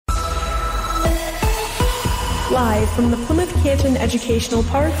Live from the Plymouth Canton Educational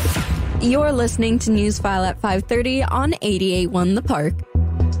Park. You're listening to Newsfile at 5:30 on 88.1 The Park.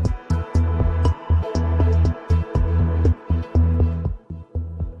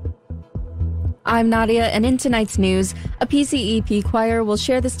 I'm Nadia, and in tonight's news, a PCEP choir will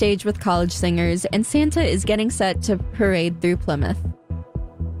share the stage with college singers, and Santa is getting set to parade through Plymouth.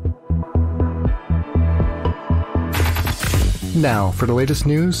 Now, for the latest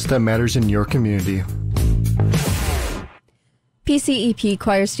news that matters in your community. PCEP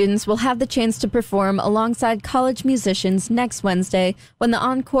choir students will have the chance to perform alongside college musicians next Wednesday when the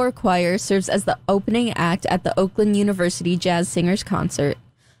Encore Choir serves as the opening act at the Oakland University Jazz Singers Concert.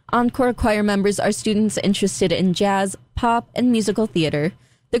 Encore Choir members are students interested in jazz, pop, and musical theater.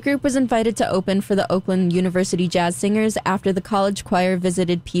 The group was invited to open for the Oakland University Jazz Singers after the college choir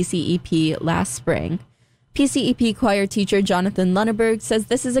visited PCEP last spring. PCEP choir teacher Jonathan Lunneberg says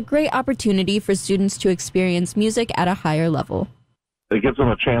this is a great opportunity for students to experience music at a higher level. It gives them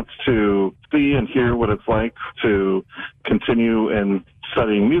a chance to see and hear what it's like to continue in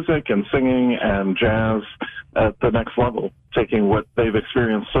studying music and singing and jazz at the next level, taking what they've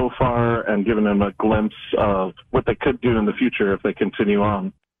experienced so far and giving them a glimpse of what they could do in the future if they continue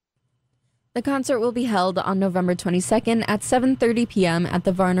on. The concert will be held on November 22nd at 7:30 p.m. at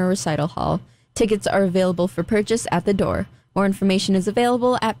the Varner Recital Hall. Tickets are available for purchase at the door. More information is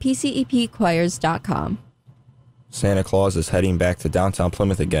available at pcepchoirs.com. Santa Claus is heading back to downtown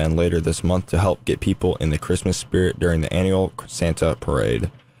Plymouth again later this month to help get people in the Christmas spirit during the annual Santa Parade.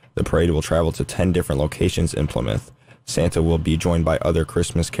 The parade will travel to 10 different locations in Plymouth. Santa will be joined by other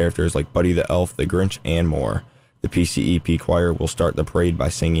Christmas characters like Buddy the Elf, the Grinch, and more. The PCEP choir will start the parade by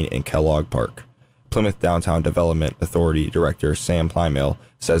singing in Kellogg Park. Plymouth Downtown Development Authority Director Sam Plymale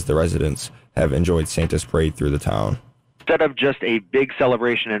says the residents have enjoyed Santa's parade through the town. Instead of just a big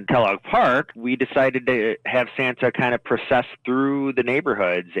celebration in Kellogg Park, we decided to have Santa kind of process through the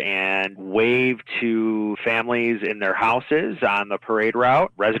neighborhoods and wave to families in their houses on the parade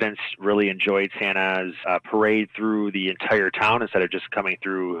route. Residents really enjoyed Santa's parade through the entire town instead of just coming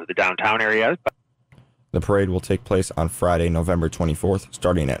through the downtown area. The parade will take place on Friday, November 24th,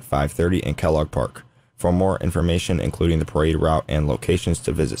 starting at 5:30 in Kellogg Park. For more information, including the parade route and locations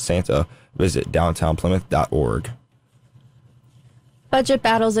to visit Santa, visit downtownplymouth.org. Budget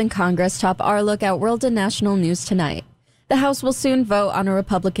battles in Congress top our look at world and national news tonight. The House will soon vote on a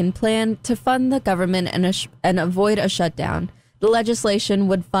Republican plan to fund the government and avoid a shutdown. The legislation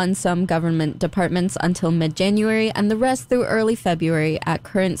would fund some government departments until mid-January and the rest through early February at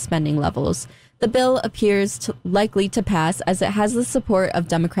current spending levels. The bill appears likely to pass as it has the support of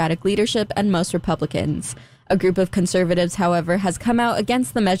Democratic leadership and most Republicans. A group of conservatives, however, has come out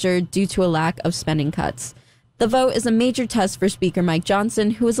against the measure due to a lack of spending cuts. The vote is a major test for Speaker Mike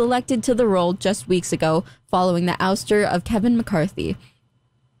Johnson, who was elected to the role just weeks ago following the ouster of Kevin McCarthy.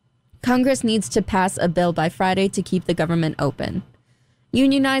 Congress needs to pass a bill by Friday to keep the government open.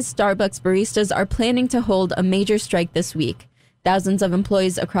 Unionized Starbucks baristas are planning to hold a major strike this week. Thousands of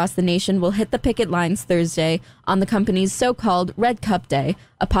employees across the nation will hit the picket lines Thursday on the company's so-called Red Cup Day,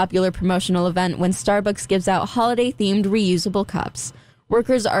 a popular promotional event when Starbucks gives out holiday-themed reusable cups.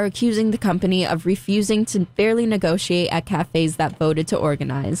 Workers are accusing the company of refusing to fairly negotiate at cafes that voted to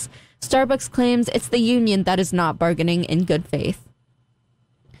organize. Starbucks claims it's the union that is not bargaining in good faith.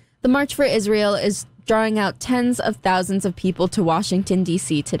 The March for Israel is drawing out tens of thousands of people to Washington,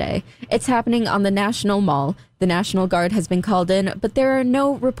 D.C. today. It's happening on the National Mall. The National Guard has been called in, but there are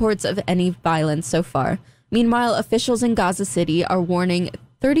no reports of any violence so far. Meanwhile, officials in Gaza City are warning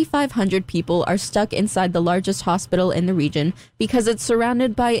 3,500 people are stuck inside the largest hospital in the region because it's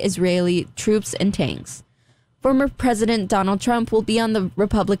surrounded by Israeli troops and tanks. Former President Donald Trump will be on the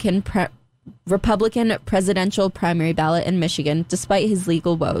Republican presidential primary ballot in Michigan, despite his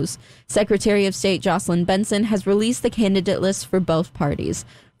legal woes. Secretary of State Jocelyn Benson has released the candidate list for both parties.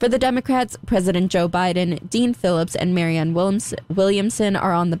 For the Democrats, President Joe Biden, Dean Phillips, and Marianne Williamson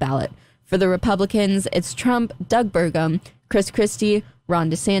are on the ballot. For the Republicans, it's Trump, Doug Burgum, Chris Christie, Ron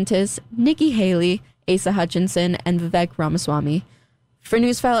DeSantis, Nikki Haley, Asa Hutchinson, and Vivek Ramaswamy. For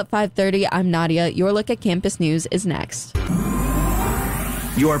Newsfile at 5:30, I'm Nadia. Your look at campus news is next.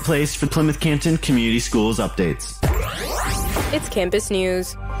 Your place for Plymouth Canton Community Schools updates. It's campus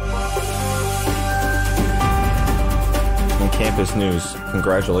news. In campus news,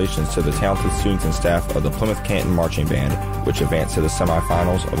 congratulations to the talented students and staff of the Plymouth Canton Marching Band, which advanced to the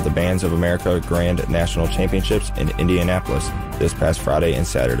semifinals of the Bands of America Grand National Championships in Indianapolis this past Friday and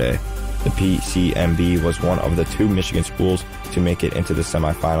Saturday. The PCMB was one of the 2 Michigan schools to make it into the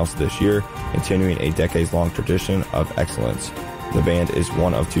semifinals this year, continuing a decades-long tradition of excellence. The band is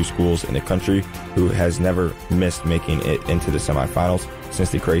one of 2 schools in the country who has never missed making it into the semifinals since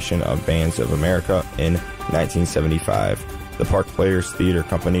the creation of Bands of America in 1975. The Park Players Theater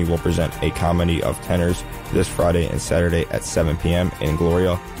Company will present a comedy of tenors this Friday and Saturday at 7 p.m. in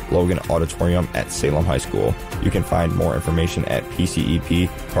Gloria Logan Auditorium at Salem High School. You can find more information at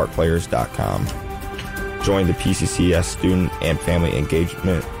pcepparkplayers.com. Join the PCCS Student and Family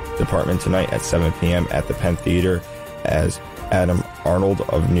Engagement Department tonight at 7 p.m. at the Penn Theater as Adam Arnold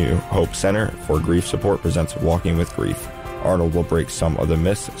of New Hope Center for Grief Support presents Walking with Grief. Arnold will break some of the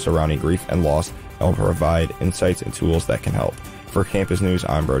myths surrounding grief and loss and will provide insights and tools that can help. For Campus News,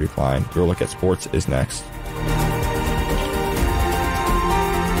 I'm Brody Klein. Your look at sports is next.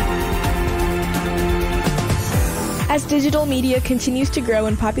 As digital media continues to grow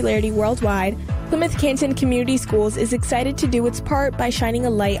in popularity worldwide, Plymouth Canton Community Schools is excited to do its part by shining a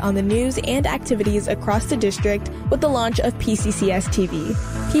light on the news and activities across the district with the launch of P-CCS TV.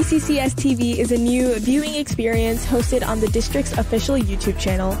 P-CCS TV is a new viewing experience hosted on the district's official YouTube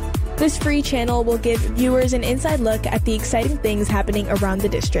channel. This free channel will give viewers an inside look at the exciting things happening around the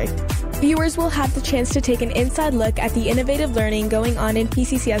district. Viewers will have the chance to take an inside look at the innovative learning going on in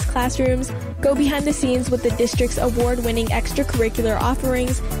PCCS classrooms, go behind the scenes with the district's award-winning extracurricular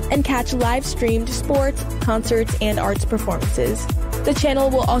offerings, and catch live-streamed sports, concerts, and arts performances. The channel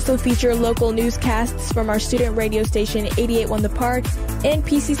will also feature local newscasts from our student radio station 88.1 The Park and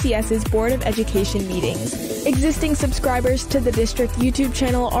PCCS's Board of Education meetings. Existing subscribers to the district YouTube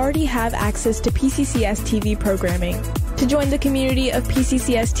channel already have access to PCCS TV programming. To join the community of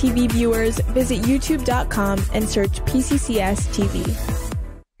PCCS TV viewers, visit youtube.com and search PCCS TV.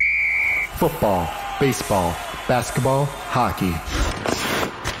 Football, baseball, basketball, hockey.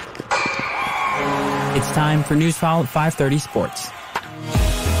 It's time for Newsfile at 5:30 Sports.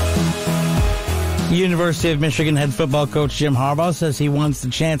 University of Michigan head football coach Jim Harbaugh says he wants the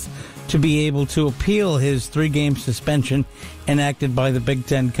chance to be able to appeal his 3-game suspension enacted by the Big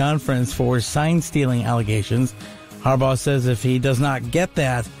Ten Conference for sign-stealing allegations. Harbaugh says if he does not get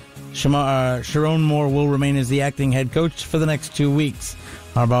that, Sharon Moore will remain as the acting head coach for the next 2 weeks.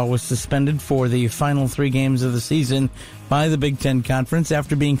 Harbaugh was suspended for the final 3 games of the season by the Big Ten Conference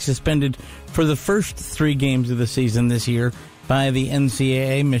after being suspended for the first 3 games of the season this year by the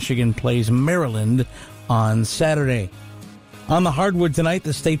NCAA. Michigan plays Maryland on Saturday. On the hardwood tonight,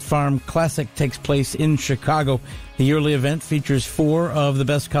 the State Farm Classic takes place in Chicago. The yearly event features 4 of the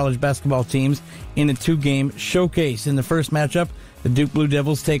best college basketball teams in a 2-game showcase. In the first matchup, the Duke Blue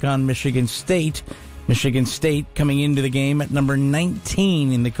Devils take on Michigan State. Michigan State coming into the game at number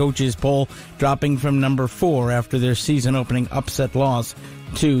 19 in the coaches' poll, dropping from number 4 after their season-opening upset loss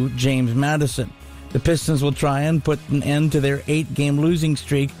to James Madison. The Pistons will try and put an end to their 8-game losing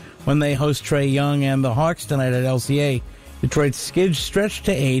streak when they host Trae Young and the Hawks tonight at LCA. Detroit's skids stretched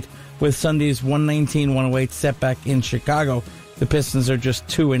to 8 with Sunday's 119-108 setback in Chicago. The Pistons are just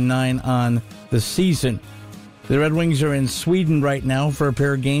 2-9 on the season. The Red Wings are in Sweden right now for a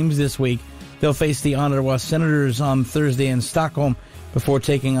pair of games this week. They'll face the Ottawa Senators on Thursday in Stockholm before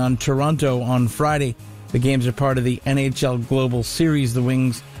taking on Toronto on Friday. The games are part of the NHL Global Series. The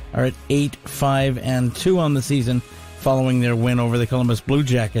Wings are at 8-5-2 on the season following their win over the Columbus Blue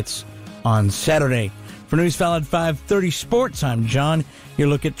Jackets on Saturday. For Newsfile at 5:30 Sports, I'm John. Your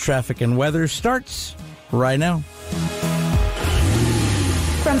look at traffic and weather starts right now.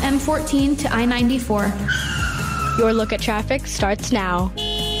 From M14 to I-94. Your look at traffic starts now.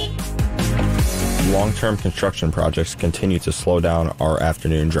 Long-term construction projects continue to slow down our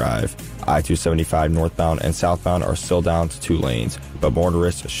afternoon drive. I-275 northbound and southbound are still down to 2 lanes, but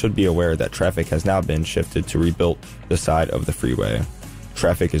motorists should be aware that traffic has now been shifted to rebuild the side of the freeway.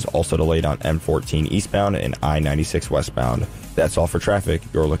 Traffic is also delayed on M14 eastbound and I-96 westbound. That's all for traffic.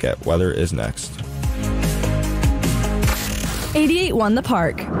 Your look at weather is next. 88.1 The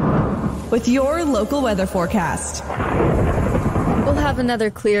Park with your local weather forecast. We'll have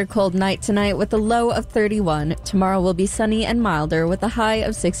another clear, cold night tonight with a low of 31. Tomorrow will be sunny and milder with a high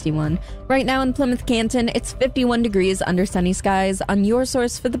of 61. Right now in Plymouth Canton, it's 51 degrees under sunny skies on your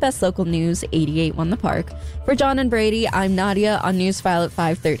source for the best local news, 88.1 The Park. For John and Brady, I'm Nadia on Newsfile at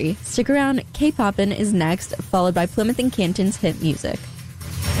 5:30. Stick around, K-Poppin' is next, followed by Plymouth and Canton's hit music.